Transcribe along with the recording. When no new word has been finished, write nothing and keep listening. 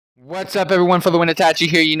What's up, everyone? FTWitachi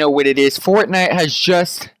here. You know what it is. Fortnite has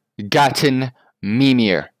just gotten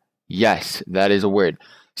memeier. Yes, that is a word.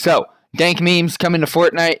 So, dank memes coming to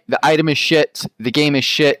Fortnite. The item is shit. The game is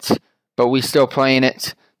shit. But we still playing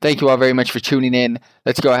it. Thank you all very much for tuning in.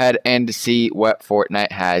 Let's go ahead and see what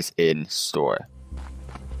Fortnite has in store.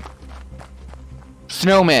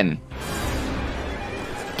 Snowman.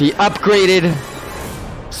 The upgraded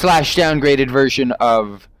 / downgraded version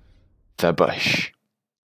of the bush.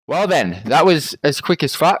 Well then, that was as quick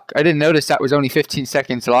as fuck. I didn't notice that was only 15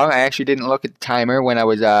 seconds long. I actually didn't look at the timer when I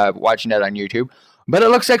was watching that on YouTube. But it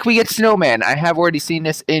looks like we get Snowman. I have already seen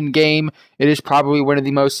this in-game. It is probably one of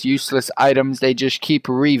the most useless items. They just keep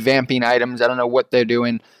revamping items. I don't know what they're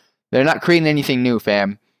doing. They're not creating anything new,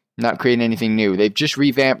 fam. Not creating anything new. They've just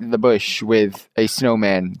revamped the bush with a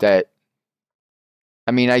snowman that...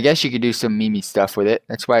 I mean, I guess you could do some meme stuff with it.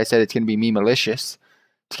 That's why I said it's going to be meme-malicious.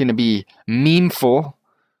 It's going to be memeful.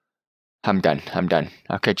 I'm done.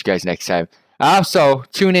 I'll catch you guys next time. Also,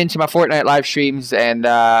 tune in to my Fortnite live streams, and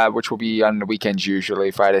which will be on the weekends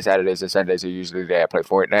usually. Fridays, Saturdays, and Sundays are usually the day I play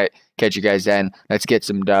Fortnite. Catch you guys then. Let's get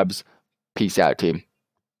some dubs. Peace out, team.